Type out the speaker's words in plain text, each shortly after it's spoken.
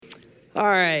All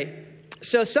right.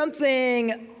 So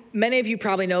something many of you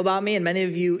probably know about me and many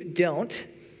of you don't.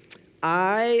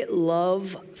 I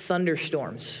love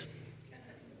thunderstorms.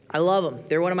 I love them.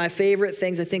 They're one of my favorite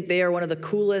things. I think they are one of the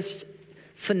coolest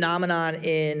phenomenon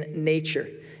in nature.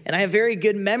 And I have very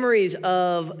good memories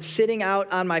of sitting out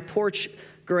on my porch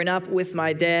growing up with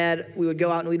my dad. We would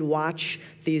go out and we'd watch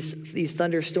these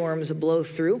thunderstorms blow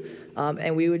through,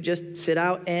 and we would just sit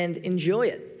out and enjoy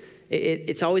it.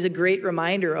 It's always a great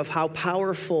reminder of how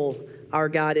powerful our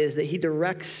God is, that he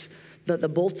directs the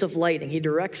bolts of lightning. He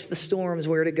directs the storms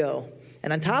where to go.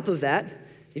 And on top of that,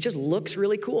 it just looks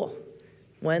really cool.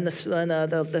 When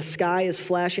the sky is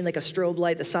flashing like a strobe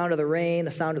light, the sound of the rain,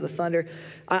 the sound of the thunder,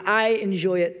 I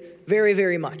enjoy it very,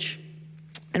 very much.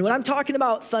 And when I'm talking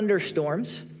about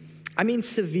thunderstorms, I mean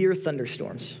severe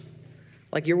thunderstorms.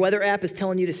 Like your weather app is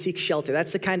telling you to seek shelter.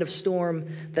 That's the kind of storm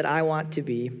that I want to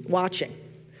be watching.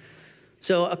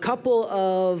 So a couple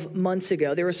of months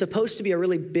ago, there was supposed to be a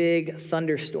really big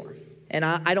thunderstorm. And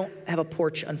I don't have a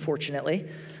porch, unfortunately,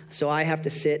 so I have to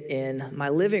sit in my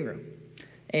living room.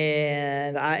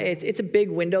 And it's a big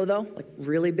window, though, like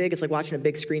really big. It's like watching a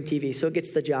big screen TV, so it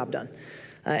gets the job done.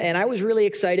 And I was really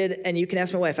excited, and you can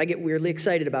ask my wife, I get weirdly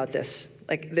excited about this.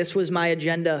 Like, this was my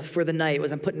agenda for the night,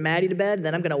 was I'm putting Maddie to bed, and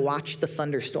then I'm going to watch the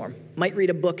thunderstorm. Might read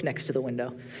a book next to the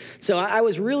window. So I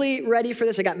was really ready for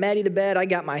this. I got Maddie to bed. I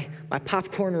got my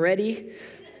popcorn ready.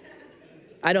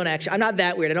 I'm not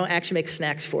that weird. I don't actually make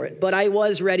snacks for it. But I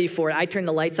was ready for it. I turned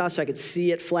the lights off so I could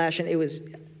see it flashing. It's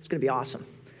going to be awesome.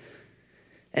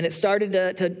 And it started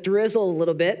to drizzle a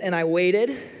little bit, and I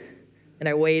waited, and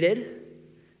I waited,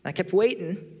 and I kept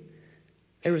waiting.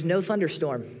 There was no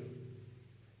thunderstorm.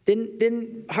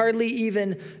 Didn't hardly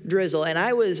even drizzle, and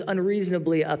I was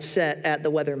unreasonably upset at the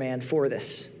weatherman for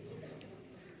this.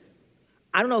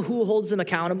 I don't know who holds them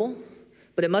accountable,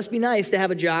 but it must be nice to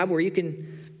have a job where you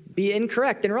can be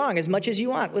incorrect and wrong as much as you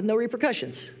want with no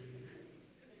repercussions.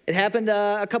 It happened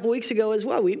a couple weeks ago as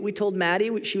well. We told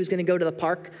Maddie she was going to go to the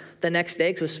park the next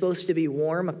day because it was supposed to be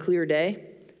warm, a clear day.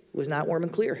 It was not warm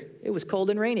and clear. It was cold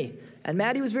and rainy. And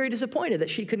Maddie was very disappointed that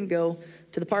she couldn't go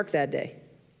to the park that day.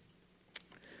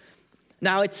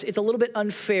 Now, it's a little bit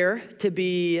unfair to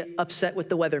be upset with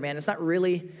the weatherman. It's not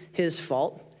really his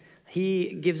fault.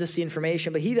 He gives us the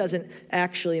information, but he doesn't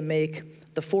actually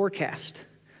make the forecast.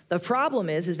 The problem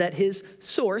is that his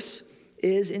source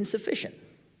is insufficient.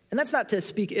 And that's not to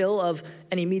speak ill of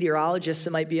any meteorologists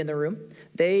that might be in the room.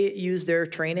 They use their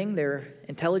training, their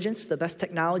intelligence, the best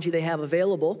technology they have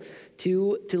available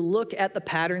to look at the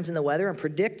patterns in the weather and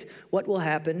predict what will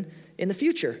happen in the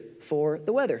future for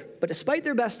the weather. But despite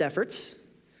their best efforts,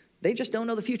 they just don't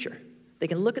know the future. They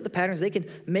can look at the patterns, they can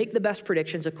make the best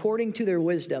predictions according to their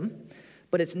wisdom,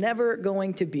 but it's never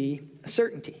going to be a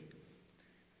certainty.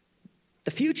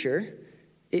 The future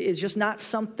is just not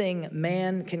something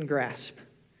man can grasp.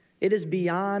 It is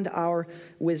beyond our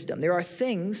wisdom. There are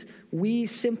things we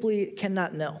simply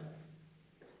cannot know.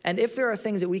 And if there are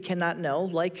things that we cannot know,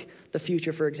 like the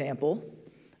future, for example,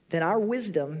 then our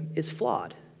wisdom is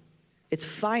flawed. It's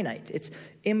finite. It's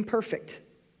imperfect.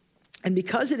 And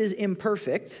because it is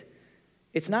imperfect,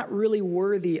 it's not really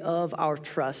worthy of our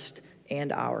trust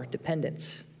and our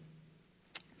dependence.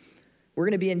 We're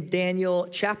going to be in Daniel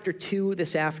chapter 2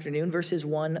 this afternoon, verses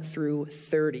 1 through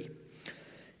 30.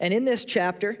 And in this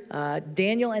chapter,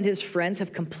 Daniel and his friends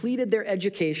have completed their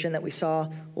education that we saw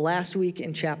last week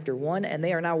in chapter 1, and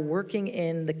they are now working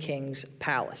in the king's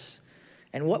palace.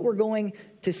 And what we're going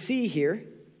to see here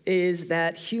is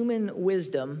that human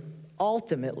wisdom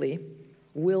ultimately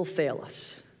will fail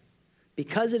us.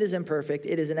 Because it is imperfect,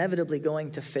 it is inevitably going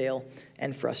to fail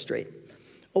and frustrate.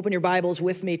 Open your Bibles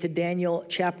with me to Daniel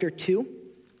chapter 2,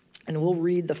 and we'll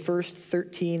read the first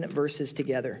 13 verses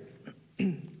together.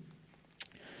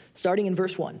 Starting in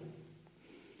verse 1.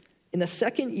 In the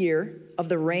second year of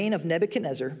the reign of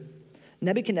Nebuchadnezzar,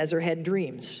 Nebuchadnezzar had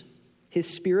dreams. His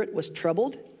spirit was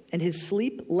troubled, and his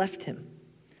sleep left him.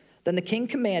 Then the king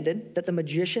commanded that the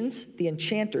magicians, the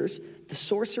enchanters, the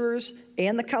sorcerers,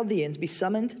 and the Chaldeans be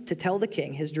summoned to tell the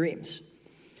king his dreams.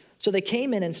 So they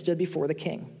came in and stood before the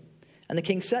king. And the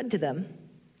king said to them,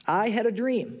 I had a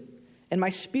dream, and my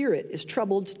spirit is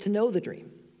troubled to know the dream.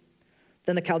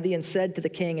 Then the Chaldeans said to the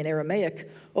king in Aramaic,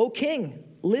 O king,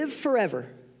 live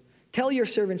forever. Tell your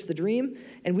servants the dream,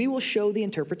 and we will show the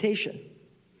interpretation.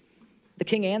 The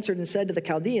king answered and said to the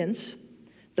Chaldeans,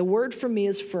 The word from me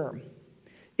is firm.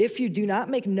 If you do not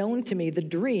make known to me the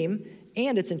dream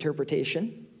and its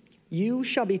interpretation, you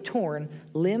shall be torn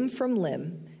limb from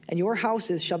limb, and your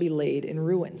houses shall be laid in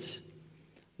ruins.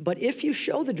 But if you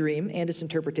show the dream and its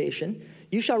interpretation,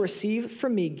 you shall receive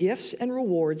from me gifts and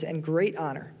rewards and great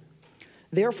honor.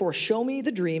 Therefore, show me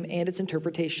the dream and its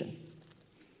interpretation."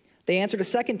 They answered a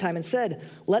second time and said,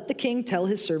 "Let the king tell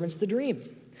his servants the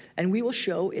dream, and we will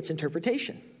show its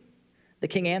interpretation." The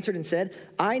king answered and said,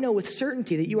 "I know with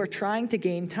certainty that you are trying to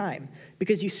gain time,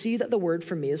 because you see that the word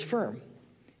from me is firm.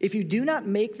 If you do not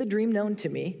make the dream known to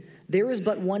me, there is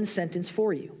but one sentence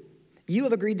for you. You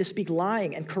have agreed to speak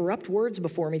lying and corrupt words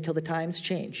before me till the times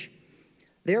change.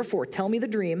 Therefore, tell me the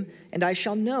dream, and I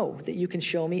shall know that you can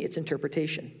show me its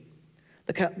interpretation."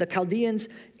 The Chaldeans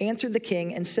answered the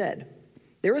king and said,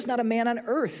 "There is not a man on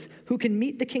earth who can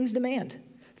meet the king's demand.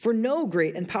 For no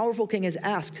great and powerful king has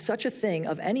asked such a thing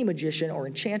of any magician or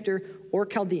enchanter or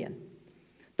Chaldean.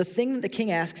 The thing that the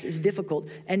king asks is difficult,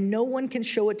 and no one can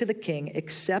show it to the king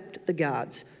except the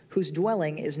gods, whose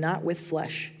dwelling is not with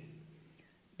flesh."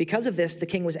 Because of this, the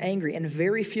king was angry and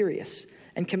very furious,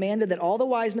 and commanded that all the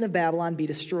wise men of Babylon be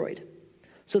destroyed.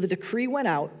 So the decree went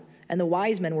out, and the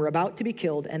wise men were about to be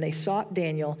killed, and they sought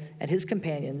Daniel and his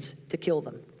companions to kill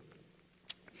them.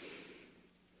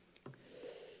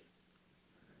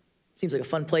 Seems like a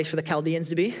fun place for the Chaldeans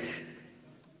to be.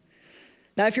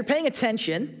 Now, if you're paying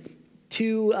attention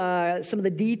to some of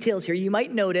the details here, you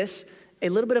might notice a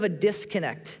little bit of a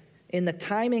disconnect in the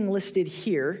timing listed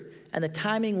here and the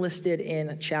timing listed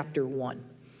in chapter 1.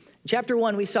 In chapter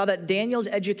 1, we saw that Daniel's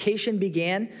education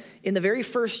began in the very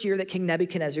first year that King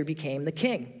Nebuchadnezzar became the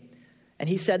king. And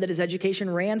he said that his education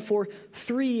ran for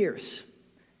 3 years.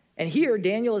 And here,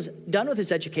 Daniel is done with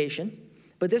his education,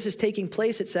 but this is taking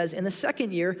place, it says, in the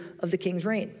second year of the king's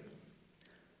reign.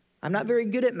 I'm not very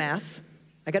good at math.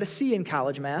 I got a C in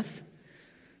college math.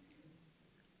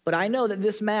 But I know that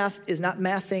this math is not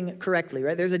mathing correctly,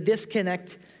 right? There's a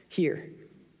disconnect here.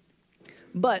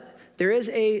 But there is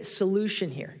a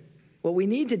solution here. What we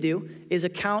need to do is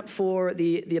account for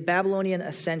the Babylonian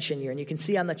ascension year. And you can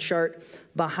see on the chart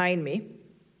behind me,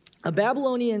 a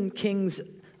Babylonian king's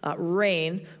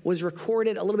reign was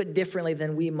recorded a little bit differently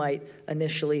than we might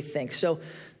initially think. So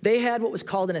they had what was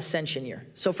called an ascension year.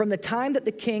 So from the time that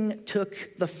the king took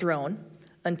the throne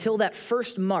until that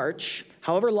first march,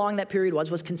 however long that period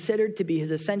was considered to be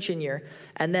his ascension year.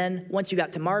 And then once you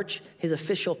got to March, his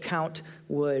official count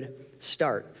would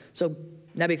start. So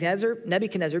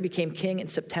Nebuchadnezzar became king in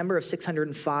September of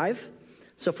 605.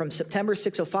 So from September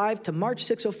 605 to March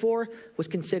 604 was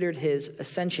considered his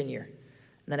ascension year.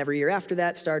 And then every year after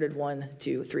that started 1,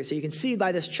 2, 3. So you can see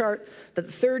by this chart that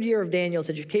the third year of Daniel's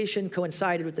education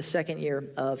coincided with the second year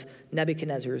of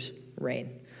Nebuchadnezzar's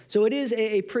reign. So it is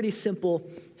a pretty simple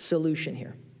solution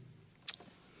here.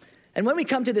 And when we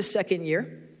come to this second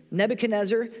year,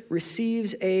 Nebuchadnezzar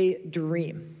receives a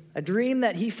dream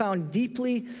that he found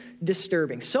deeply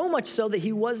disturbing, so much so that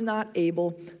he was not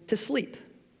able to sleep.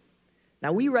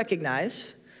 Now we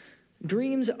recognize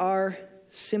dreams are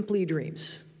simply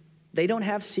dreams. They don't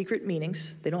have secret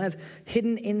meanings. They don't have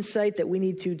hidden insight that we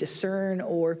need to discern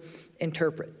or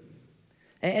interpret.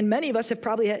 And many of us have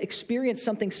probably experienced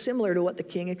something similar to what the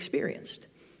king experienced.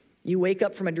 You wake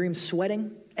up from a dream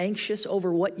sweating, anxious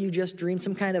over what you just dreamed,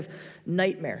 some kind of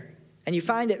nightmare. And you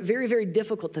find it very, very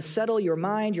difficult to settle your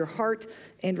mind, your heart,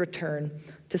 and return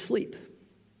to sleep.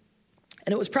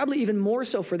 And it was probably even more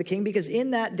so for the king because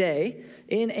in that day,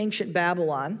 in ancient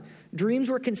Babylon, dreams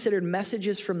were considered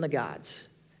messages from the gods.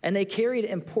 And they carried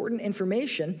important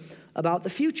information about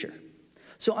the future.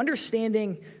 So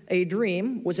understanding a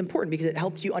dream was important because it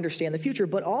helped you understand the future,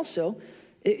 but also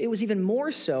it was even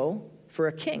more so for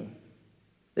a king.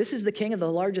 This is the king of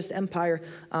the largest empire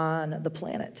on the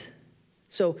planet.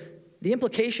 So the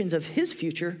implications of his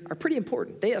future are pretty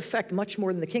important. They affect much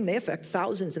more than the king. They affect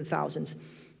thousands and thousands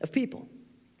of people.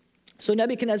 So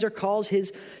Nebuchadnezzar calls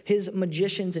his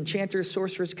magicians, enchanters,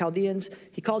 sorcerers, Chaldeans.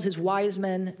 He calls his wise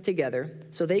men together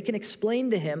so they can explain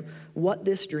to him what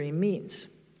this dream means.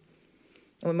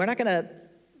 And we're not going to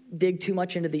dig too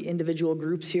much into the individual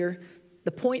groups here.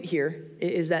 The point here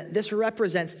is that this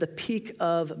represents the peak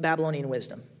of Babylonian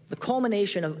wisdom, the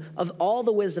culmination of all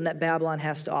the wisdom that Babylon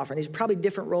has to offer. And these are probably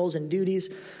different roles and duties,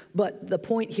 but the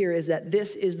point here is that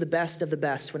this is the best of the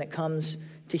best when it comes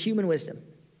to human wisdom.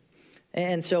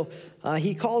 And so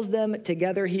he calls them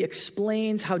together. He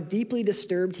explains how deeply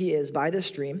disturbed he is by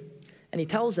this dream. And he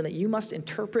tells them that you must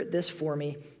interpret this for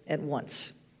me at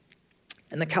once.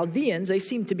 And the Chaldeans, they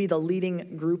seem to be the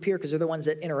leading group here because they're the ones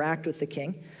that interact with the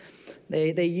king.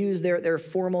 They use their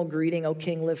formal greeting, "O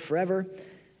king, live forever."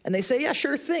 And they say, "Yeah,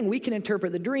 sure thing. We can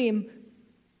interpret the dream.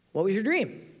 What was your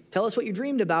dream? Tell us what you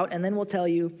dreamed about, and then we'll tell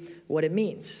you what it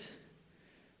means."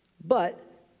 But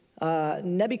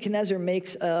Nebuchadnezzar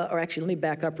makes, or actually, let me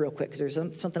back up real quick because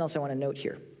there's something else I want to note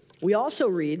here. We also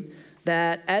read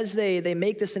that as they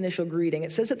make this initial greeting,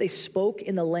 it says that they spoke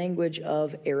in the language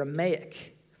of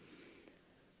Aramaic.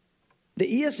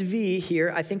 The ESV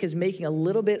here, I think, is making a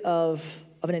little bit of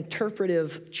an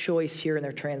interpretive choice here in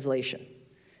their translation.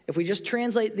 If we just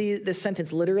translate this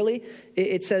sentence literally,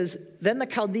 it says, "Then the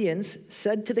Chaldeans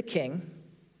said to the king,"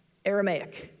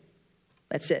 Aramaic.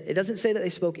 That's it. It doesn't say that they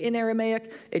spoke in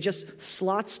Aramaic. It just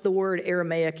slots the word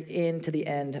Aramaic into the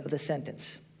end of the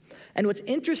sentence. And what's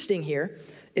interesting here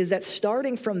is that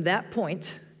starting from that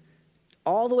point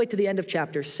all the way to the end of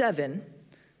chapter 7,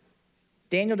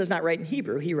 Daniel does not write in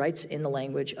Hebrew. He writes in the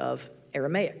language of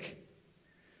Aramaic.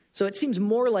 So it seems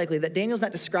more likely that Daniel's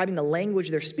not describing the language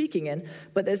they're speaking in,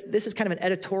 but this is kind of an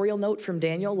editorial note from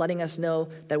Daniel letting us know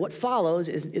that what follows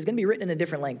is going to be written in a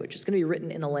different language. It's going to be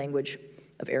written in the language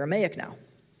of Aramaic now.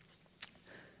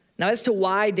 Now, as to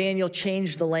why Daniel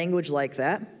changed the language like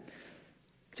that,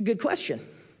 it's a good question.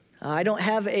 I don't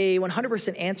have a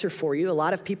 100% answer for you. A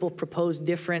lot of people propose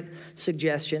different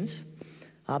suggestions.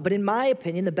 But in my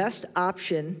opinion, the best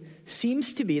option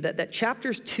seems to be that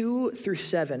chapters 2 through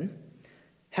 7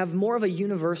 have more of a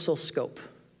universal scope.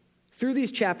 Through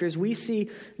these chapters, we see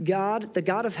God, the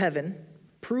God of heaven,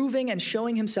 proving and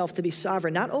showing himself to be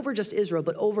sovereign, not over just Israel,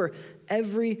 but over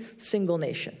every single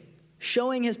nation,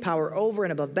 showing his power over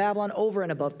and above Babylon, over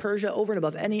and above Persia, over and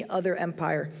above any other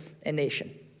empire and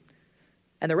nation.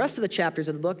 And the rest of the chapters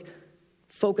of the book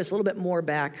focus a little bit more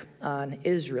back on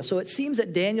Israel. So it seems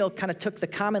that Daniel kind of took the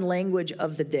common language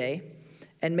of the day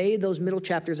and made those middle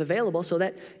chapters available so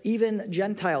that even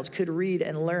Gentiles could read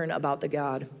and learn about the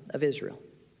God of Israel.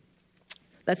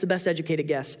 That's the best educated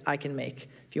guess I can make.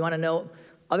 If you want to know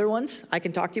other ones, I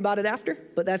can talk to you about it after,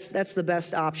 but that's the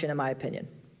best option in my opinion.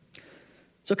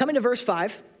 So coming to verse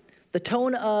 5, the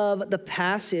tone of the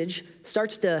passage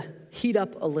starts to heat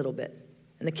up a little bit.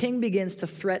 And the king begins to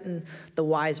threaten the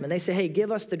wise men. They say, "Hey,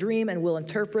 give us the dream and we'll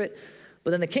interpret."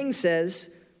 But then the king says,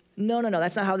 No,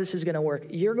 that's not how this is going to work.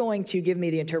 You're going to give me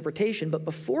the interpretation, but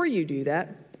before you do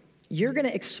that, you're going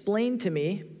to explain to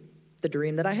me the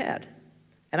dream that I had.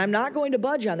 And I'm not going to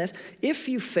budge on this. If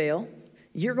you fail,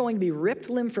 you're going to be ripped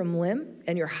limb from limb,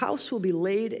 and your house will be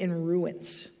laid in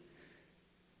ruins.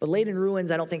 But laid in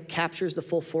ruins, I don't think captures the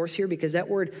full force here, because that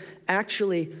word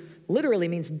actually literally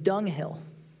means dunghill.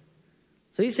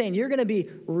 So he's saying you're going to be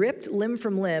ripped limb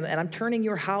from limb, and I'm turning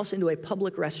your house into a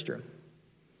public restroom.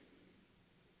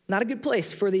 Not a good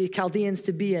place for the Chaldeans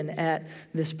to be in at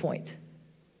this point.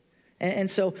 And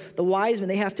so the wise men,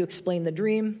 they have to explain the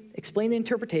dream, explain the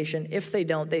interpretation. If they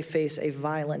don't, they face a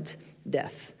violent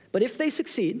death. But if they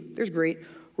succeed, there's great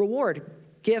reward,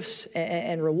 gifts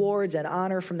and rewards and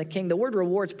honor from the king. The word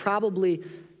rewards probably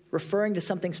referring to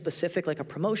something specific like a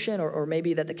promotion or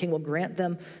maybe that the king will grant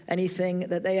them anything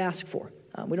that they ask for.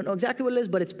 We don't know exactly what it is,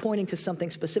 but it's pointing to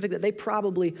something specific that they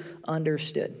probably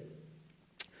understood.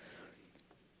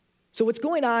 So what's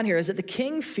going on here is that the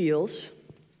king feels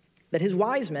that his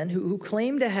wise men, who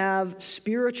claim to have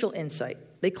spiritual insight,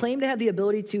 they claim to have the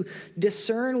ability to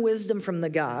discern wisdom from the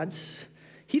gods,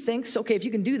 he thinks, okay, if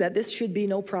you can do that, this should be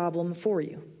no problem for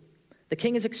you. The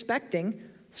king is expecting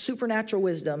supernatural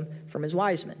wisdom from his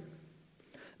wise men.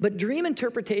 But dream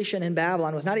interpretation in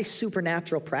Babylon was not a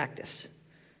supernatural practice.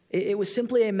 It was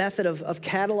simply a method of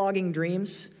cataloging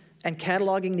dreams and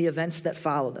cataloging the events that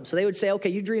follow them. So they would say, okay,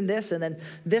 you dreamed this, and then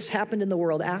this happened in the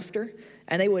world after.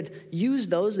 And they would use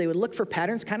those. They would look for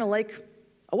patterns, kind of like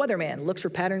a weatherman looks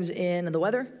for patterns in the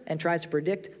weather and tries to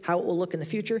predict how it will look in the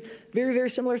future. Very, very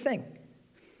similar thing.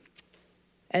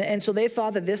 And so they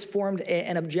thought that this formed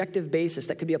an objective basis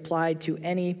that could be applied to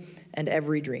any and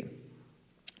every dream.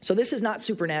 So this is not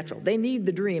supernatural. They need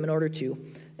the dream in order to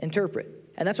interpret.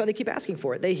 And that's why they keep asking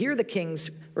for it. They hear the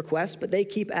king's request, but they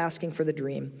keep asking for the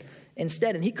dream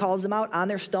instead. And he calls them out on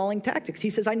their stalling tactics. He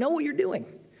says, I know what you're doing.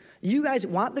 You guys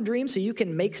want the dream so you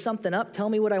can make something up, tell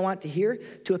me what I want to hear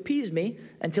to appease me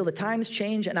until the times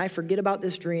change and I forget about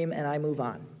this dream and I move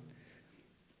on.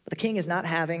 But the king is not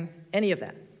having any of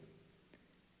that.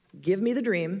 Give me the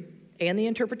dream and the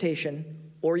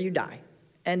interpretation or you die.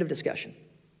 End of discussion.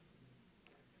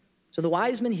 So the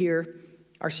wise men here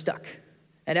are stuck.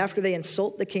 And after they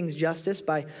insult the king's justice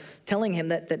by telling him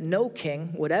that no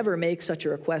king would ever make such a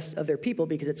request of their people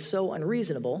because it's so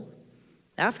unreasonable,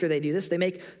 after they do this, they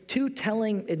make two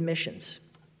telling admissions.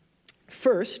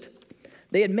 First,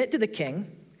 they admit to the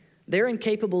king they're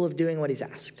incapable of doing what he's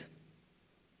asked.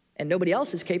 And nobody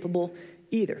else is capable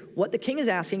either. What the king is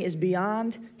asking is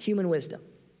beyond human wisdom,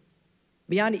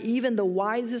 beyond even the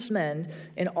wisest men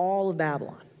in all of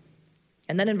Babylon.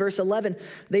 And then in verse 11,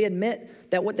 they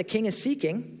admit that what the king is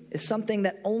seeking is something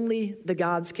that only the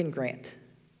gods can grant.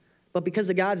 But because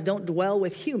the gods don't dwell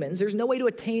with humans, there's no way to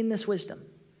attain this wisdom.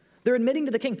 They're admitting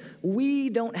to the king, we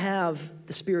don't have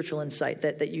the spiritual insight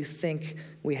that you think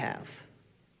we have.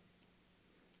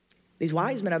 These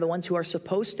wise men are the ones who are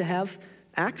supposed to have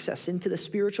access into the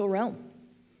spiritual realm.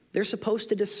 They're supposed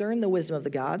to discern the wisdom of the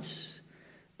gods,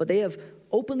 but they have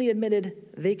openly admitted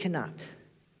they cannot,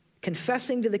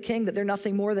 confessing to the king that they're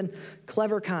nothing more than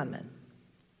clever con men.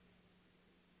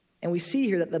 And we see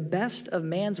here that the best of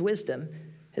man's wisdom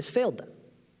has failed them.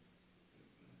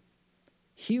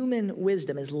 Human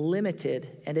wisdom is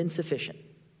limited and insufficient.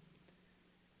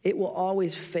 It will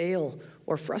always fail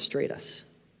or frustrate us.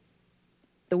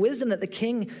 The wisdom that the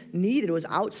king needed was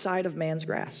outside of man's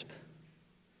grasp.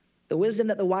 The wisdom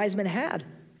that the wise men had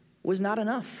was not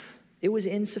enough. It was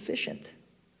insufficient.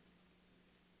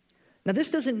 Now,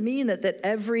 this doesn't mean that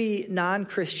every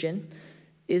non-Christian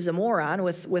is a moron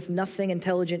with nothing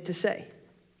intelligent to say.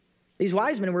 These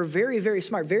wise men were very, very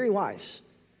smart, very wise.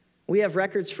 We have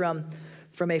records from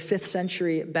a 5th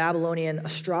century Babylonian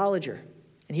astrologer,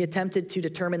 and he attempted to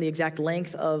determine the exact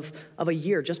length of a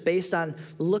year just based on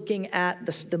looking at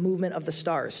the movement of the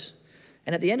stars.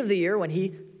 And at the end of the year, when he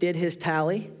did his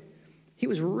tally, he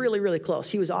was really, really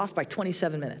close. He was off by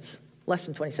 27 minutes, less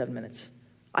than 27 minutes.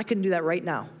 I couldn't do that right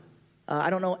now. I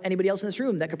don't know anybody else in this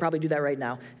room that could probably do that right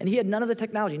now. And he had none of the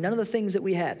technology, none of the things that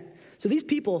we had. So these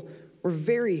people were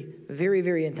very, very,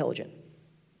 very intelligent.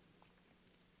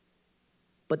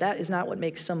 But that is not what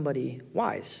makes somebody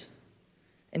wise.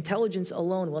 Intelligence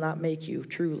alone will not make you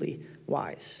truly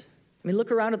wise. I mean,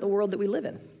 look around at the world that we live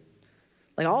in.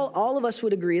 Like all of us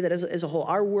would agree that as a whole,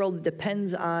 our world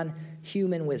depends on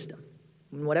human wisdom,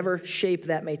 in whatever shape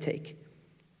that may take.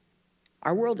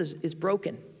 Our world is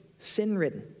broken,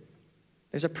 sin-ridden.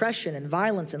 There's oppression and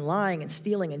violence and lying and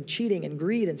stealing and cheating and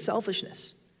greed and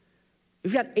selfishness.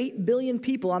 We've got 8 billion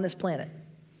people on this planet.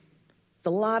 It's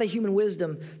a lot of human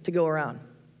wisdom to go around.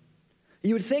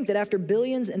 You would think that after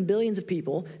billions and billions of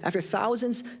people, after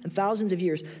thousands and thousands of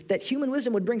years, that human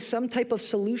wisdom would bring some type of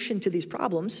solution to these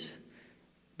problems,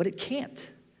 but it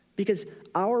can't, because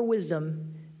our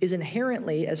wisdom is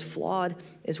inherently as flawed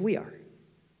as we are.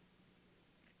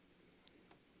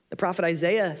 The prophet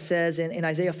Isaiah says in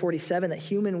Isaiah 47 that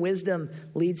human wisdom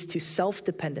leads to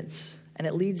self-dependence, and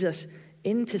it leads us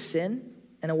into sin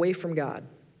and away from God.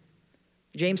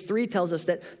 James 3 tells us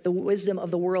that the wisdom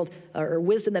of the world, or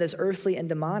wisdom that is earthly and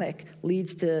demonic,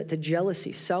 leads to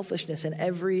jealousy, selfishness, and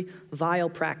every vile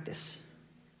practice.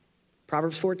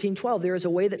 Proverbs 14:12, there is a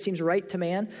way that seems right to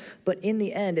man, but in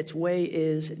the end its way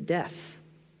is death.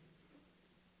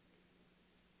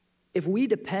 If we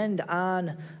depend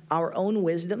on our own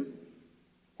wisdom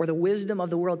or the wisdom of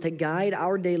the world to guide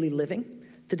our daily living,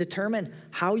 to determine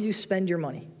how you spend your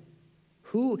money,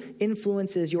 who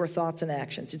influences your thoughts and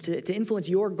actions, to influence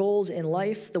your goals in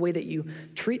life, the way that you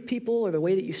treat people or the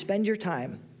way that you spend your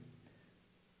time,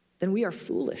 then we are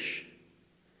foolish.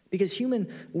 Because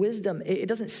human wisdom, it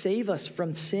doesn't save us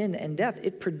from sin and death.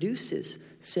 It produces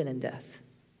sin and death.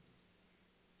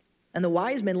 And the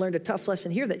wise men learned a tough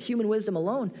lesson here that human wisdom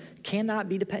alone cannot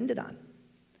be depended on.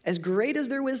 As great as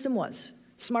their wisdom was,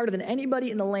 smarter than anybody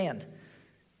in the land,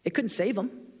 it couldn't save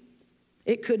them.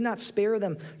 It could not spare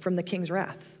them from the king's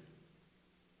wrath.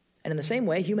 And in the same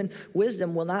way, human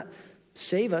wisdom will not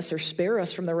save us or spare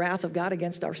us from the wrath of God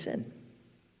against our sin.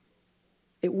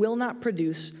 It will not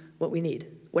produce what we need.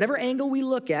 Whatever angle we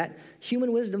look at,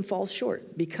 human wisdom falls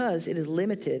short because it is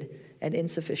limited and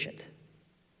insufficient.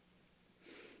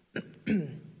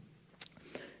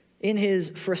 In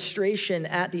his frustration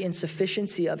at the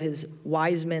insufficiency of his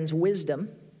wise men's wisdom,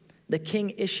 the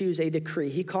king issues a decree.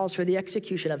 He calls for the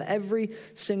execution of every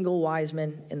single wise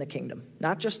man in the kingdom.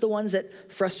 Not just the ones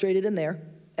that frustrated him there,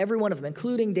 every one of them,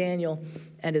 including Daniel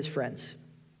and his friends.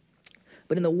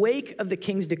 But in the wake of the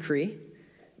king's decree,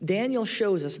 Daniel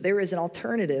shows us there is an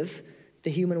alternative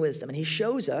to human wisdom. And he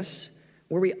shows us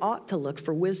where we ought to look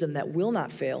for wisdom that will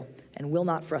not fail and will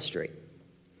not frustrate.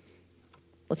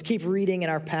 Let's keep reading in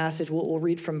our passage. We'll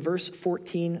read from verse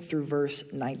 14 through verse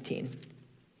 19.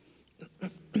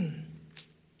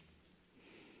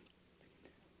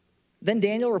 Then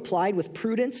Daniel replied with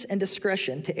prudence and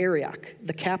discretion to Arioch,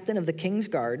 the captain of the king's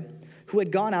guard, who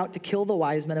had gone out to kill the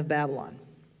wise men of Babylon.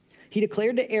 He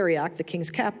declared to Arioch, the king's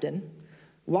captain,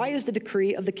 "Why is the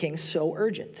decree of the king so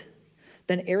urgent?"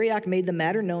 Then Arioch made the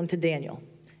matter known to Daniel,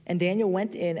 and Daniel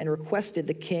went in and requested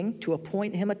the king to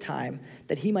appoint him a time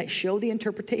that he might show the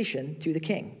interpretation to the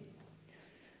king.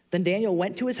 Then Daniel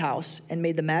went to his house and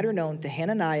made the matter known to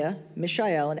Hananiah,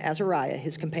 Mishael, and Azariah,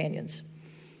 his companions,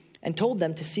 and told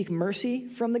them to seek mercy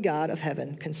from the God of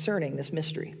heaven concerning this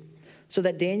mystery. so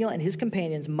that Daniel and his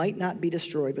companions might not be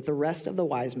destroyed with the rest of the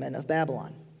wise men of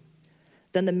Babylon.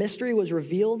 Then the mystery was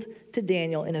revealed to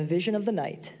Daniel in a vision of the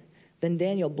night. Then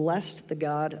Daniel blessed the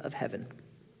God of heaven.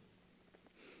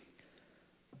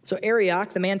 So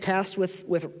Arioch, the man tasked with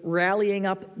rounding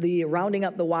up the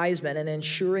wise men and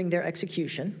ensuring their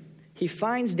execution, he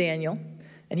finds Daniel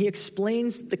and he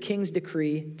explains the king's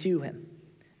decree to him.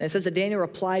 And it says that Daniel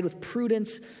replied with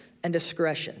prudence and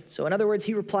discretion. So in other words,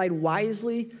 he replied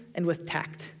wisely and with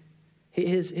tact.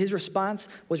 His response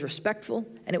was respectful,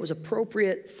 and it was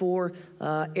appropriate for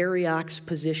Arioch's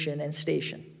position and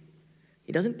station.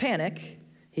 He doesn't panic.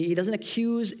 He doesn't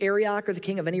accuse Arioch or the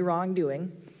king of any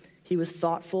wrongdoing. He was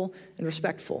thoughtful and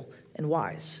respectful and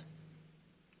wise.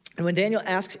 And when Daniel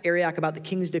asks Arioch about the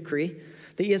king's decree,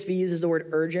 the ESV uses the word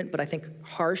urgent, but I think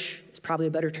harsh is probably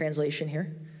a better translation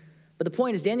here. But the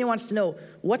point is, Daniel wants to know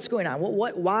what's going on.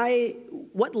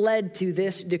 What led to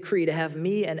this decree to have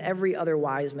me and every other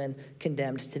wise man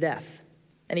condemned to death?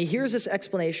 And he hears this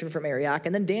explanation from Arioch,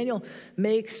 and then Daniel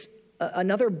makes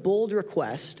another bold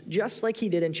request, just like he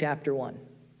did in chapter 1.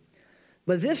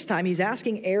 But this time, he's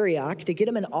asking Arioch to get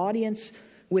him an audience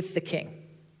with the king,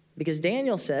 because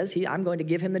Daniel says, I'm going to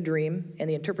give him the dream and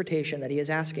the interpretation that he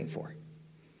is asking for.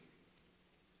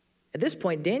 At this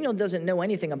point, Daniel doesn't know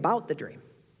anything about the dream.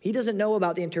 He doesn't know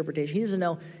about the interpretation. He doesn't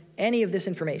know any of this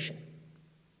information.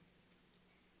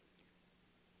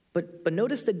 But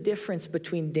notice the difference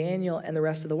between Daniel and the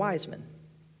rest of the wise men.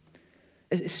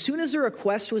 As soon as the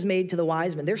request was made to the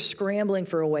wise men, they're scrambling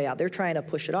for a way out. They're trying to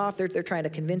push it off. They're trying to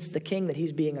convince the king that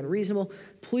he's being unreasonable,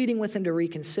 pleading with him to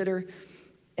reconsider.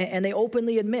 And they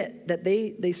openly admit that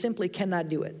they simply cannot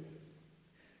do it.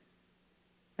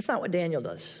 That's not what Daniel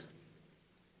does.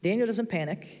 Daniel doesn't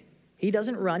panic. He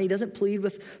doesn't run. He doesn't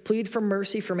plead for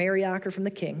mercy from Arioch or from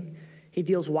the king. He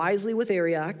deals wisely with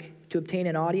Arioch to obtain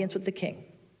an audience with the king.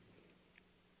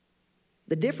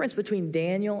 The difference between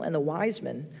Daniel and the wise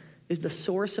men is the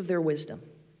source of their wisdom.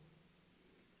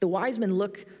 The wise men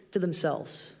look to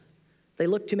themselves. They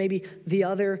look to maybe the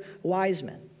other wise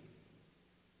men.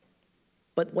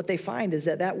 But what they find is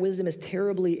that wisdom is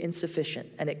terribly insufficient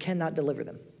and it cannot deliver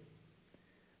them.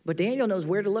 But Daniel knows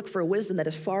where to look for a wisdom that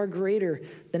is far greater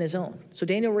than his own. So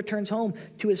Daniel returns home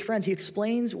to his friends. He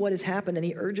explains what has happened, and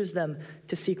he urges them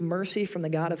to seek mercy from the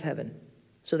God of heaven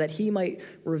so that he might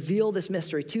reveal this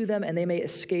mystery to them and they may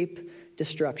escape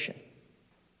destruction.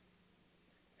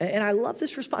 And I love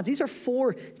this response. These are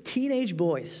 4 teenage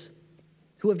boys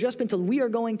who have just been told, we are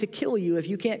going to kill you if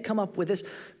you can't come up with this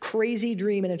crazy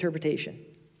dream and interpretation.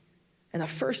 And the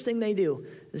first thing they do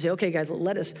is say, okay, guys,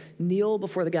 let us kneel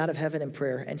before the God of heaven in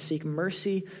prayer and seek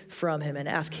mercy from him and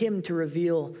ask him to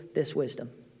reveal this wisdom.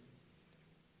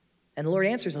 And the Lord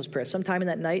answers those prayers. Sometime in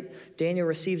that night, Daniel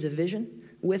receives a vision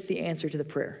with the answer to the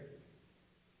prayer.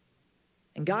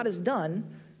 And God has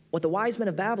done what the wise men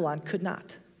of Babylon could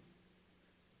not.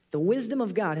 The wisdom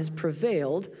of God has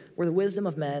prevailed where the wisdom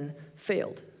of men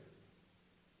failed.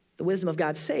 The wisdom of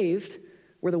God saved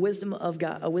where the wisdom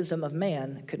of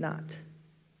man could not.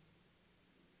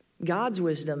 God's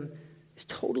wisdom is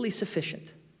totally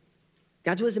sufficient.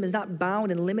 God's wisdom is not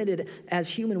bound and limited as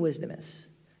human wisdom is.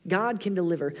 God can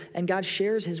deliver, and God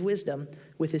shares his wisdom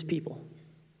with his people.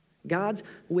 God's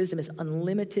wisdom is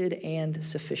unlimited and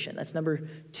sufficient. That's number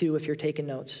 2 if you're taking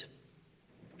notes.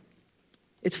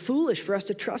 It's foolish for us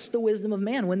to trust the wisdom of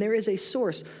man when there is a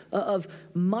source of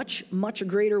much, much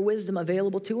greater wisdom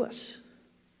available to us.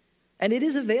 And it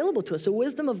is available to us. The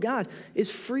wisdom of God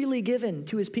is freely given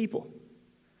to his people.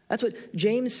 That's what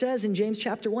James says in James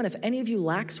chapter 1. If any of you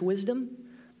lacks wisdom,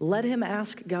 let him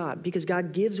ask God, because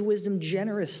God gives wisdom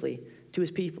generously to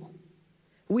his people.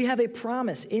 We have a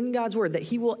promise in God's word that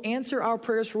he will answer our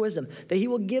prayers for wisdom, that he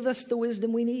will give us the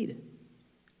wisdom we need.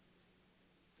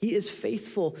 He is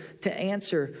faithful to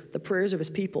answer the prayers of his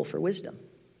people for wisdom,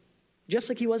 just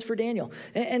like he was for Daniel.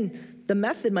 And the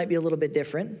method might be a little bit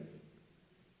different.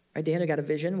 Right, Daniel got a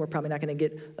vision. We're probably not going to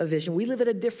get a vision. We live at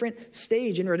a different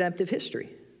stage in redemptive history.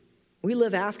 We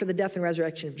live after the death and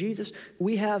resurrection of Jesus.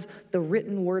 We have the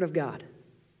written word of God.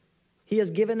 He has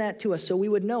given that to us so we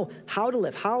would know how to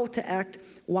live, how to act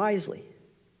wisely.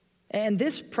 And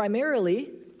this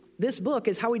book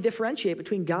is how we differentiate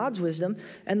between God's wisdom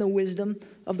and the wisdom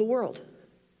of the world.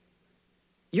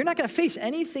 You're not going to face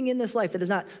anything in this life that is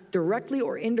not directly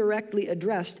or indirectly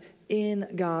addressed in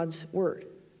God's word.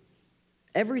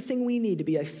 Everything we need to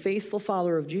be a faithful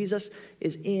follower of Jesus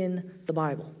is in the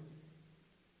Bible.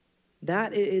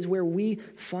 That is where we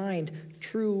find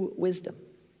true wisdom.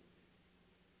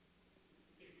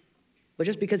 But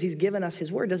just because he's given us his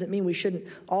word doesn't mean we shouldn't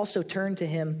also turn to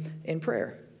him in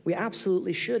prayer. We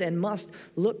absolutely should and must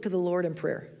look to the Lord in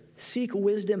prayer, Seek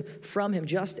wisdom from him,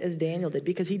 just as Daniel did,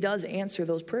 because he does answer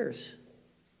those prayers.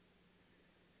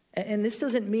 And this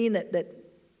doesn't mean that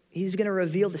he's going to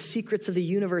reveal the secrets of the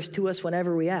universe to us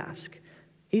whenever we ask.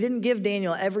 He didn't give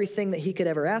Daniel everything that he could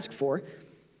ever ask for,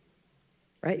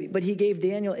 right? But he gave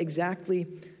Daniel exactly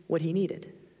what he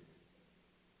needed.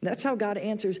 That's how God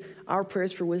answers our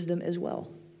prayers for wisdom as well,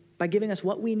 by giving us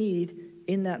what we need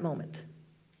in that moment.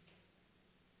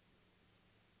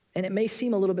 And it may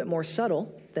seem a little bit more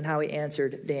subtle than how he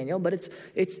answered Daniel, but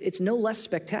it's no less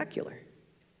spectacular.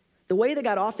 The way that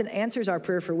God often answers our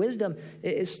prayer for wisdom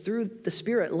is through the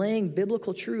Spirit laying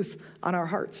biblical truth on our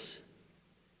hearts,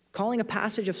 calling a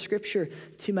passage of Scripture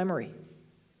to memory.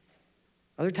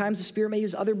 Other times, the Spirit may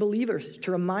use other believers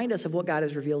to remind us of what God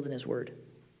has revealed in his word.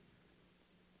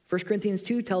 1 Corinthians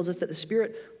 2 tells us that the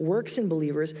Spirit works in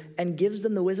believers and gives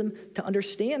them the wisdom to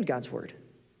understand God's word.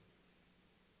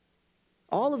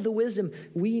 All of the wisdom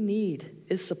we need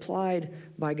is supplied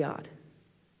by God.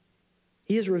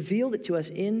 He has revealed it to us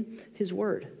in his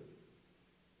word.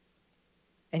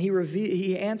 And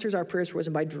he answers our prayers for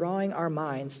wisdom by drawing our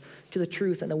minds to the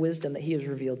truth and the wisdom that he has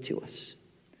revealed to us.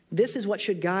 This is what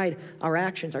should guide our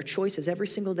actions, our choices every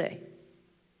single day.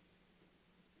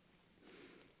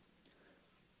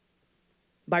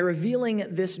 By revealing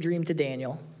this dream to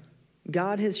Daniel,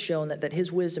 God has shown that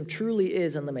his wisdom truly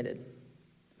is unlimited.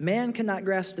 Man cannot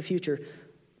grasp the future,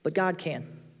 but God can.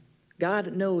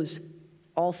 God knows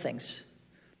all things.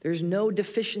 There's no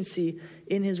deficiency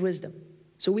in his wisdom.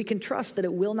 So we can trust that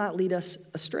it will not lead us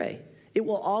astray. It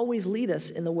will always lead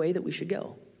us in the way that we should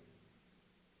go.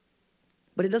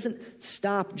 But it doesn't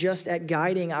stop just at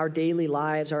guiding our daily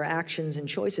lives, our actions and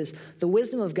choices. The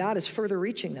wisdom of God is further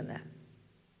reaching than that.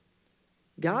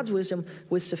 God's wisdom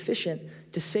was sufficient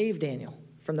to save Daniel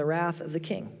from the wrath of the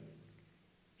king.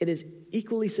 It is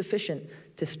equally sufficient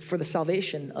for the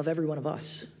salvation of every one of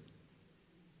us.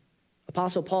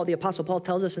 The Apostle Paul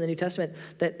tells us in the New Testament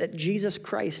that Jesus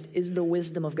Christ is the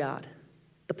wisdom of God,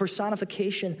 the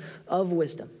personification of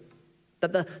wisdom.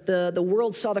 That the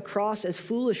world saw the cross as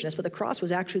foolishness, but the cross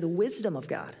was actually the wisdom of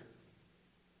God.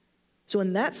 So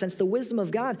in that sense, the wisdom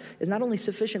of God is not only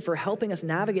sufficient for helping us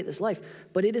navigate this life,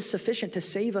 but it is sufficient to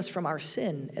save us from our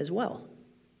sin as well.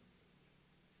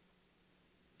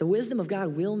 The wisdom of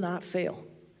God will not fail.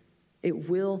 It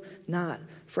will not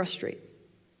frustrate.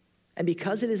 And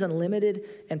because it is unlimited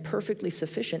and perfectly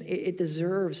sufficient, it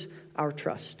deserves our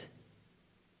trust.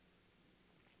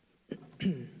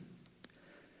 And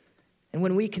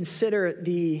when we consider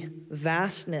the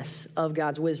vastness of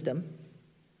God's wisdom,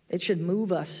 it should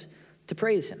move us to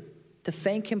praise him, to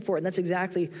thank him for it. And that's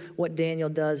exactly what Daniel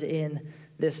does in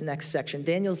this next section.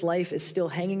 Daniel's life is still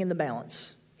hanging in the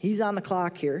balance. He's on the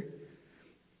clock here.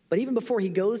 But even before he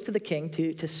goes to the king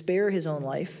to spare his own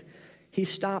life, he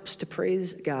stops to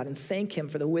praise God and thank him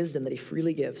for the wisdom that he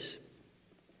freely gives.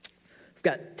 We've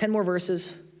got 10 more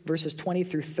verses 20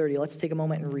 through 30. Let's take a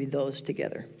moment and read those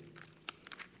together.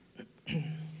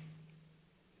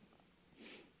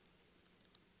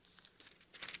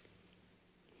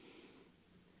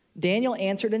 Daniel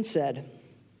answered and said,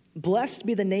 "Blessed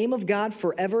be the name of God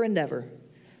forever and ever,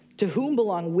 to whom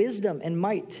belong wisdom and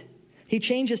might. He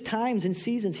changes times and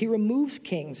seasons. He removes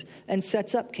kings and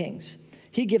sets up kings.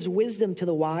 He gives wisdom to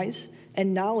the wise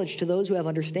and knowledge to those who have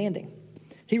understanding.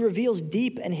 He reveals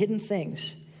deep and hidden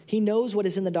things. He knows what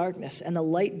is in the darkness, and the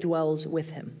light dwells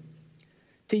with him.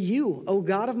 To you, O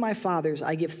God of my fathers,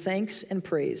 I give thanks and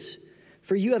praise,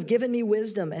 for you have given me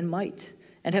wisdom and might,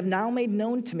 and have now made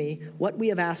known to me what we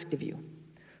have asked of you.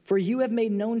 For you have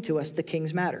made known to us the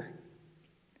king's matter."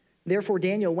 Therefore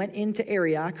Daniel went into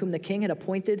Arioch, whom the king had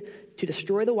appointed to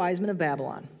destroy the wise men of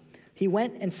Babylon. He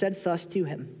went and said thus to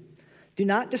him, "Do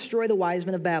not destroy the wise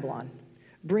men of Babylon.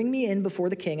 Bring me in before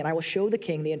the king, and I will show the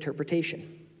king the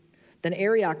interpretation." Then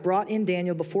Arioch brought in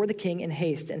Daniel before the king in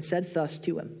haste and said thus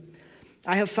to him,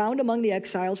 "I have found among the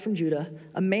exiles from Judah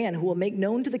a man who will make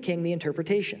known to the king the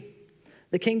interpretation."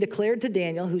 The king declared to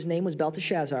Daniel, whose name was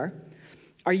Belteshazzar,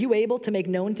 "Are you able to make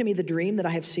known to me the dream that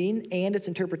I have seen and its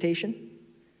interpretation?"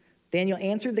 Daniel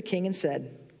answered the king and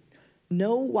said,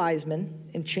 "No wise men,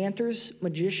 enchanters,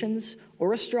 magicians,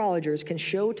 or astrologers can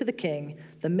show to the king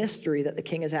the mystery that the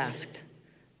king has asked.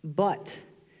 But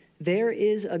there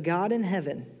is a God in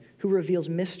heaven who reveals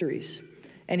mysteries,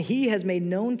 and he has made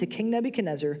known to King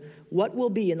Nebuchadnezzar what will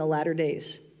be in the latter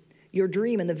days. Your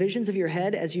dream and the visions of your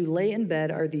head as you lay in bed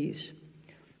are these.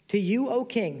 To you, O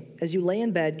king, as you lay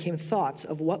in bed came thoughts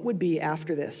of what would be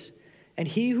after this, and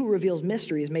he who reveals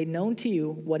mysteries made known to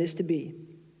you what is to be.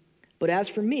 But as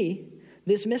for me,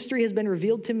 this mystery has been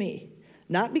revealed to me,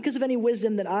 not because of any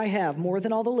wisdom that I have more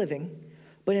than all the living,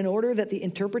 but in order that the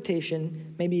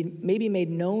interpretation may be made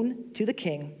known to the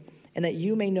king, and that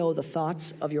you may know the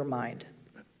thoughts of your mind.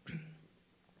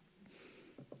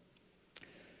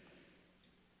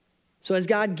 So as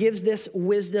God gives this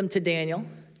wisdom to Daniel,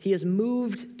 he is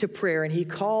moved to prayer, and he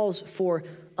calls for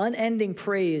unending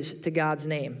praise to God's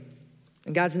name.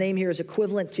 And God's name here is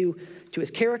equivalent to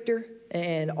his character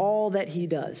and all that he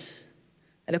does.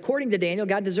 And according to Daniel,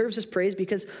 God deserves his praise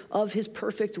because of his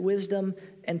perfect wisdom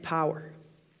and power.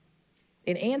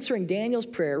 In answering Daniel's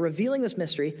prayer, revealing this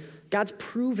mystery, God's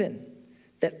proven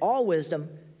that all wisdom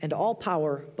and all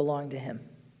power belong to him.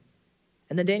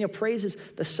 And then Daniel praises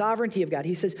the sovereignty of God.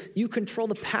 He says, you control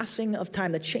the passing of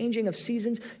time, the changing of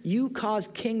seasons. You cause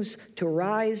kings to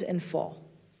rise and fall.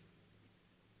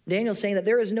 Daniel's saying that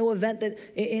there is no event that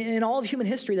in all of human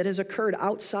history that has occurred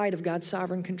outside of God's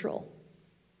sovereign control.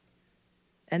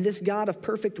 And this God of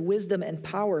perfect wisdom and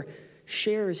power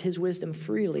shares his wisdom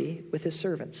freely with his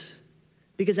servants.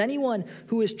 Because anyone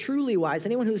who is truly wise,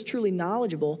 anyone who is truly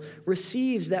knowledgeable,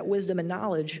 receives that wisdom and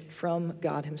knowledge from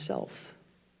God himself.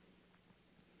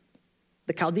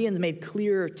 The Chaldeans made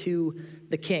clear to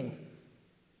the king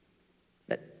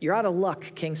that you're out of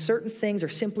luck, king. Certain things are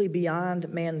simply beyond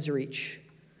man's reach.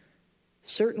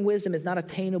 Certain wisdom is not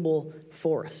attainable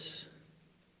for us.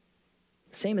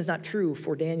 The same is not true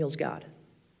for Daniel's God.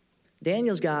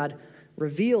 Daniel's God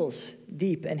reveals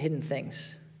deep and hidden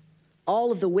things.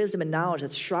 All of the wisdom and knowledge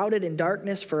that's shrouded in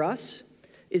darkness for us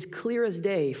is clear as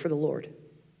day for the Lord.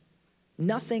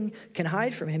 Nothing can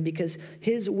hide from him because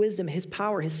his wisdom, his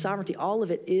power, his sovereignty, all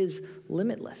of it is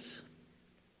limitless.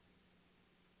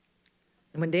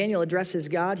 And when Daniel addresses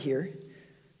God here,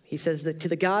 he says that to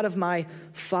the God of my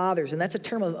fathers, and that's a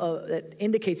term that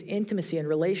indicates intimacy and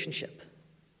relationship.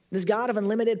 This God of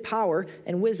unlimited power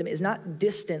and wisdom is not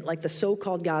distant like the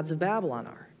so-called gods of Babylon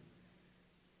are.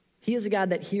 He is a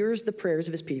God that hears the prayers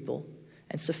of his people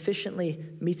and sufficiently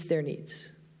meets their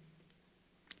needs.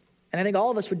 And I think all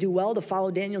of us would do well to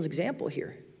follow Daniel's example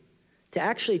here, to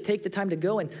actually take the time to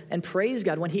go and praise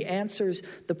God when he answers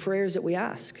the prayers that we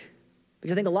ask.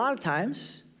 Because I think a lot of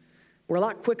times we're a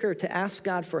lot quicker to ask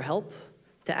God for help,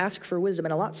 to ask for wisdom,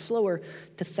 and a lot slower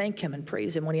to thank him and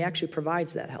praise him when he actually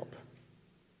provides that help.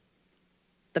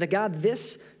 That a God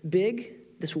this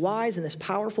big, this wise, and this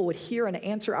powerful would hear and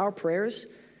answer our prayers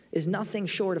is nothing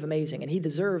short of amazing, and he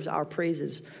deserves our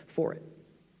praises for it.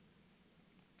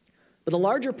 But the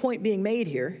larger point being made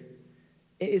here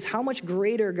is how much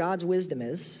greater God's wisdom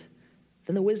is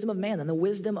than the wisdom of man, than the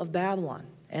wisdom of Babylon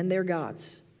and their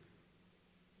gods.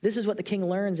 This is what the king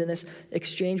learns in this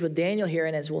exchange with Daniel here,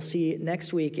 and as we'll see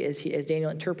next week as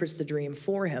Daniel interprets the dream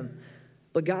for him.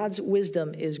 But God's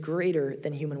wisdom is greater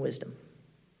than human wisdom.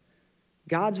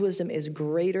 God's wisdom is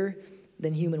greater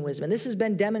than human wisdom. And this has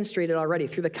been demonstrated already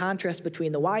through the contrast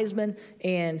between the wise men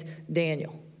and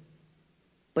Daniel.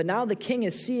 But now the king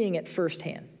is seeing it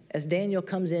firsthand as Daniel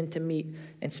comes in to meet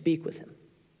and speak with him.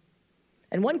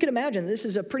 And one could imagine this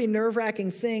is a pretty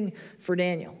nerve-wracking thing for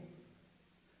Daniel.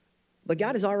 But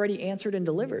God has already answered and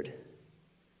delivered.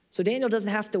 So Daniel doesn't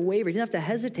have to waver. He doesn't have to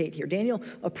hesitate here. Daniel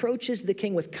approaches the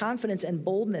king with confidence and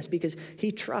boldness because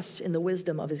he trusts in the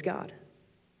wisdom of his God.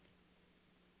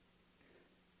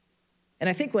 And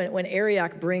I think when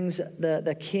Arioch brings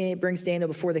brings Daniel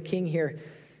before the king here,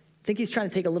 I think he's trying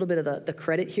to take a little bit of the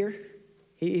credit here.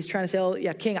 He's trying to say, oh,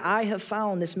 yeah, king, I have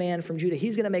found this man from Judah.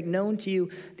 He's going to make known to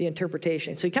you the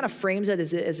interpretation. So he kind of frames it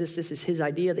as this is his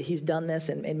idea that he's done this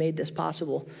and made this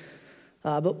possible.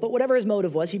 But whatever his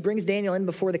motive was, he brings Daniel in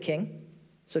before the king.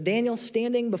 So Daniel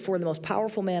standing before the most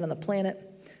powerful man on the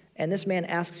planet, and this man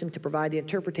asks him to provide the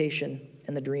interpretation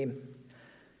and the dream.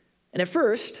 And at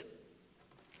first,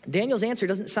 Daniel's answer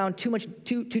doesn't sound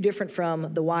too different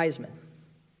from the wise men.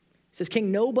 He says,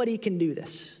 King, nobody can do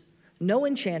this. No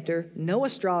enchanter, no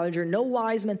astrologer, no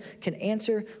wise man can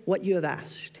answer what you have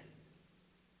asked.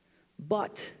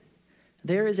 But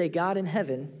there is a God in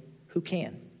heaven who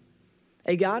can.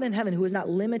 A God in heaven who is not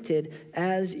limited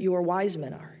as your wise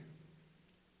men are.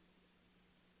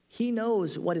 He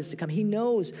knows what is to come. He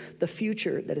knows the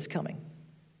future that is coming.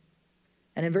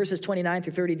 And in verses 29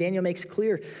 through 30, Daniel makes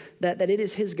clear that it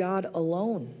is his God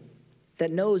alone that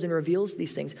knows and reveals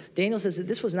these things. Daniel says that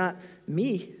this was not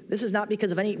me. This is not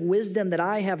because of any wisdom that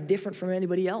I have different from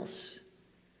anybody else.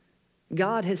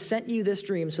 God has sent you this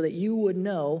dream so that you would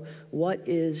know what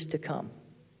is to come.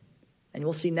 And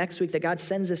we'll see next week that God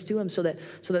sends this to him so that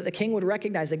the king would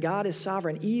recognize that God is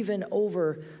sovereign even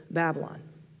over Babylon.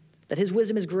 That his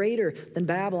wisdom is greater than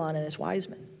Babylon and its wise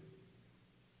men.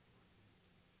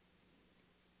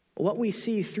 What we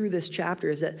see through this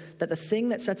chapter is that the thing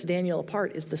that sets Daniel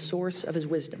apart is the source of his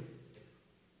wisdom.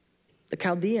 The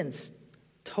Chaldeans,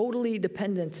 totally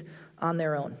dependent on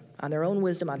their own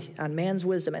wisdom, on man's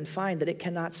wisdom, and find that it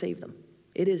cannot save them.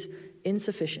 It is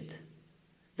insufficient.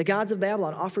 The gods of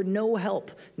Babylon offered no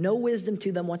help, no wisdom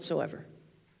to them whatsoever.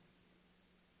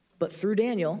 But through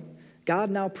Daniel,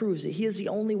 God now proves that he is the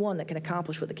only one that can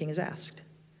accomplish what the king has asked.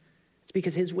 It's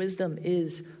because his wisdom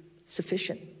is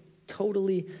sufficient,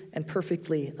 totally and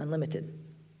perfectly unlimited.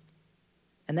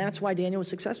 And that's why Daniel was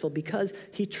successful, because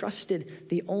he trusted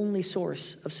the only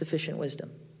source of sufficient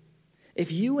wisdom.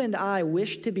 If you and I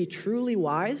wish to be truly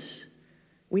wise,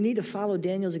 we need to follow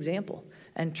Daniel's example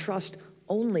and trust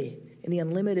only in the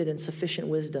unlimited and sufficient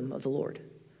wisdom of the Lord.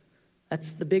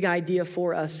 That's the big idea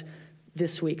for us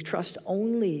this week. Trust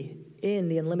only in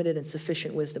the unlimited and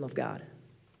sufficient wisdom of God.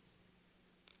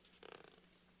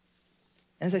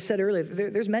 As I said earlier,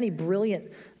 there's many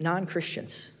brilliant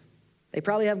non-Christians. They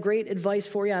probably have great advice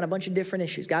for you on a bunch of different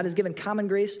issues. God has given common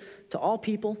grace to all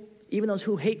people. Even those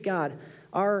who hate God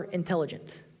are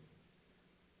intelligent.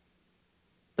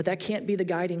 But that can't be the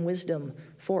guiding wisdom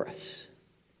for us,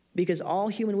 because all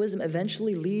human wisdom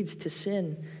eventually leads to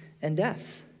sin and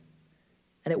death.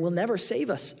 And it will never save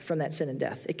us from that sin and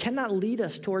death. It cannot lead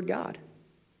us toward God.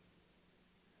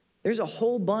 There's a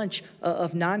whole bunch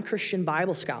of non-Christian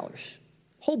Bible scholars,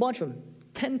 a whole bunch of them,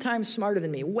 10 times smarter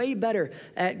than me, way better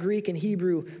at Greek and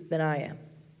Hebrew than I am.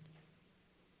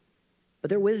 But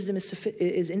their wisdom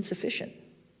is insufficient.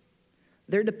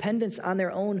 Their dependence on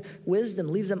their own wisdom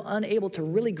leaves them unable to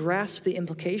really grasp the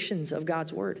implications of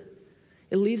God's word.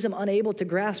 It leaves them unable to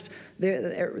grasp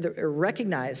or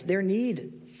recognize their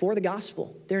need for the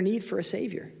gospel, their need for a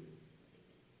Savior.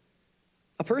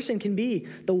 A person can be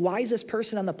the wisest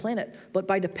person on the planet, but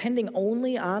by depending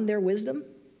only on their wisdom,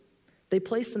 they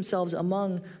place themselves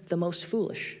among the most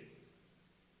foolish.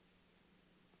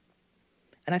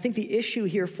 And I think the issue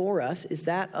here for us is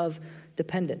that of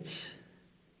dependence.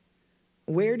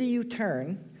 Where do you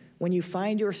turn when you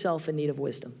find yourself in need of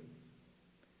wisdom?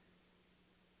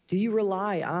 Do you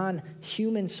rely on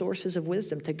human sources of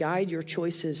wisdom to guide your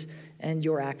choices and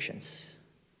your actions?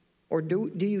 Or do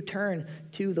you turn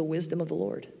to the wisdom of the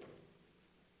Lord?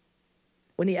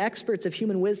 When the experts of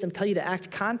human wisdom tell you to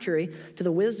act contrary to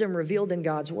the wisdom revealed in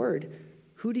God's word,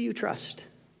 who do you trust?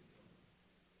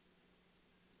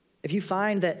 If you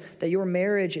find that your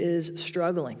marriage is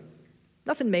struggling,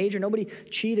 nothing major, nobody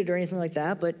cheated or anything like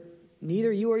that, but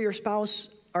neither you or your spouse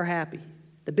are happy.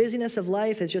 The busyness of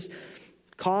life has just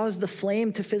caused the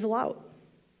flame to fizzle out.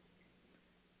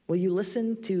 Will you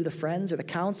listen to the friends or the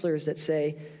counselors that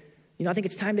say, I think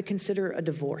it's time to consider a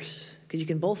divorce because you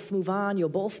can both move on, you'll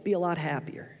both be a lot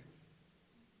happier?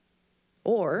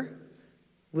 Or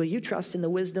will you trust in the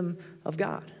wisdom of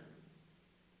God?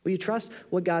 Will you trust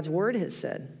what God's word has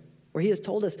said, where he has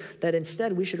told us that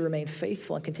instead we should remain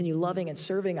faithful and continue loving and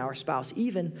serving our spouse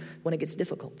even when it gets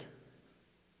difficult?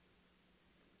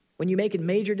 When you make a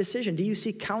major decision, do you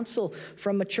seek counsel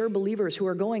from mature believers who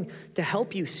are going to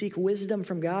help you seek wisdom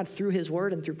from God through his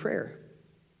word and through prayer?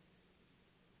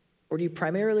 Or do you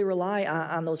primarily rely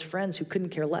on those friends who couldn't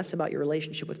care less about your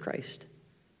relationship with Christ?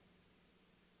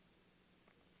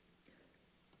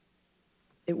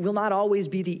 It will not always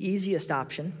be the easiest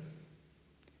option. In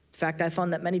fact, I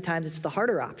found that many times it's the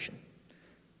harder option.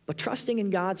 But trusting in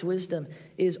God's wisdom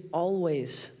is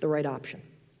always the right option.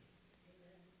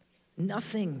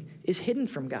 Nothing is hidden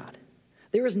from God.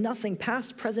 There is nothing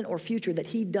past, present, or future that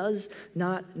he does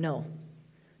not know.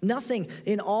 Nothing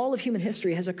in all of human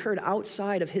history has occurred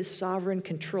outside of his sovereign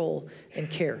control and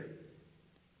care.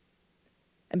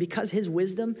 And because his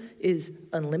wisdom is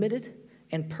unlimited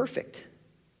and perfect,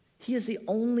 he is the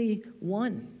only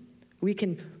one we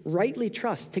can rightly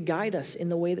trust to guide us in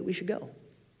the way that we should go.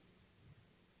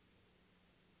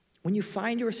 When you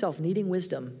find yourself needing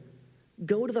wisdom,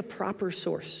 go to the proper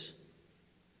source.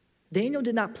 Daniel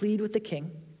did not plead with the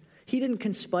king. He didn't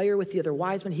conspire with the other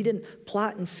wise men. He didn't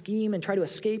plot and scheme and try to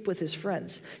escape with his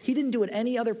friends. He didn't do what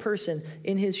any other person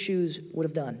in his shoes would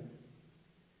have done.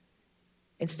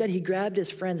 Instead, he grabbed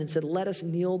his friends and said, "Let us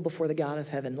kneel before the God of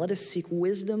heaven. Let us seek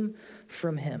wisdom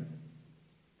from him."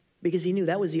 Because he knew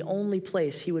that was the only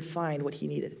place he would find what he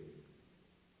needed.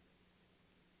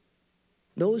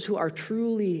 Those who are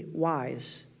truly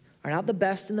wise are not the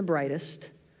best and the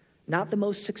brightest, not the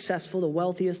most successful, the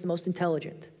wealthiest, the most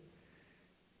intelligent.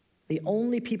 The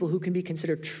only people who can be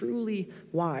considered truly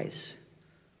wise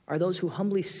are those who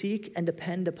humbly seek and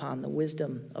depend upon the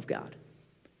wisdom of God.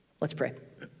 Let's pray.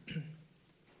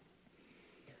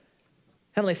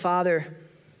 Heavenly Father,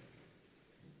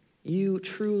 you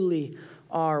truly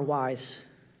are wise.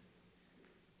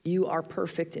 You are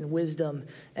perfect in wisdom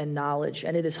and knowledge,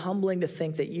 and it is humbling to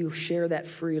think that you share that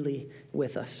freely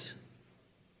with us.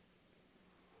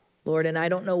 Lord, and I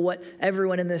don't know what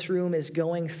everyone in this room is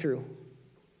going through,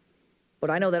 but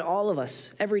I know that all of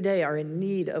us every day are in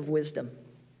need of wisdom.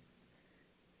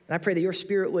 And I pray that your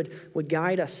Spirit would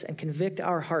guide us and convict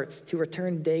our hearts to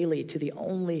return daily to the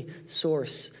only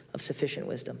source of sufficient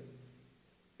wisdom.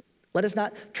 Let us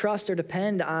not trust or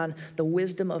depend on the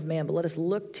wisdom of man, but let us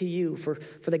look to you for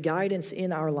the guidance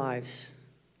in our lives.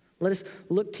 Let us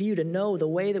look to you to know the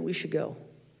way that we should go.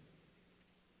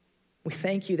 We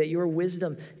thank you that your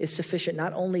wisdom is sufficient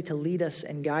not only to lead us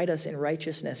and guide us in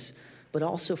righteousness, but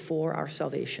also for our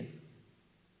salvation.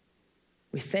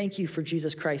 We thank you for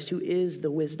Jesus Christ, who is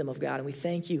the wisdom of God, and we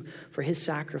thank you for his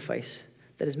sacrifice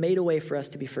that has made a way for us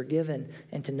to be forgiven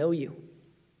and to know you.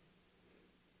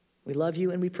 We love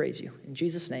you and we praise you. In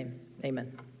Jesus' name,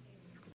 amen.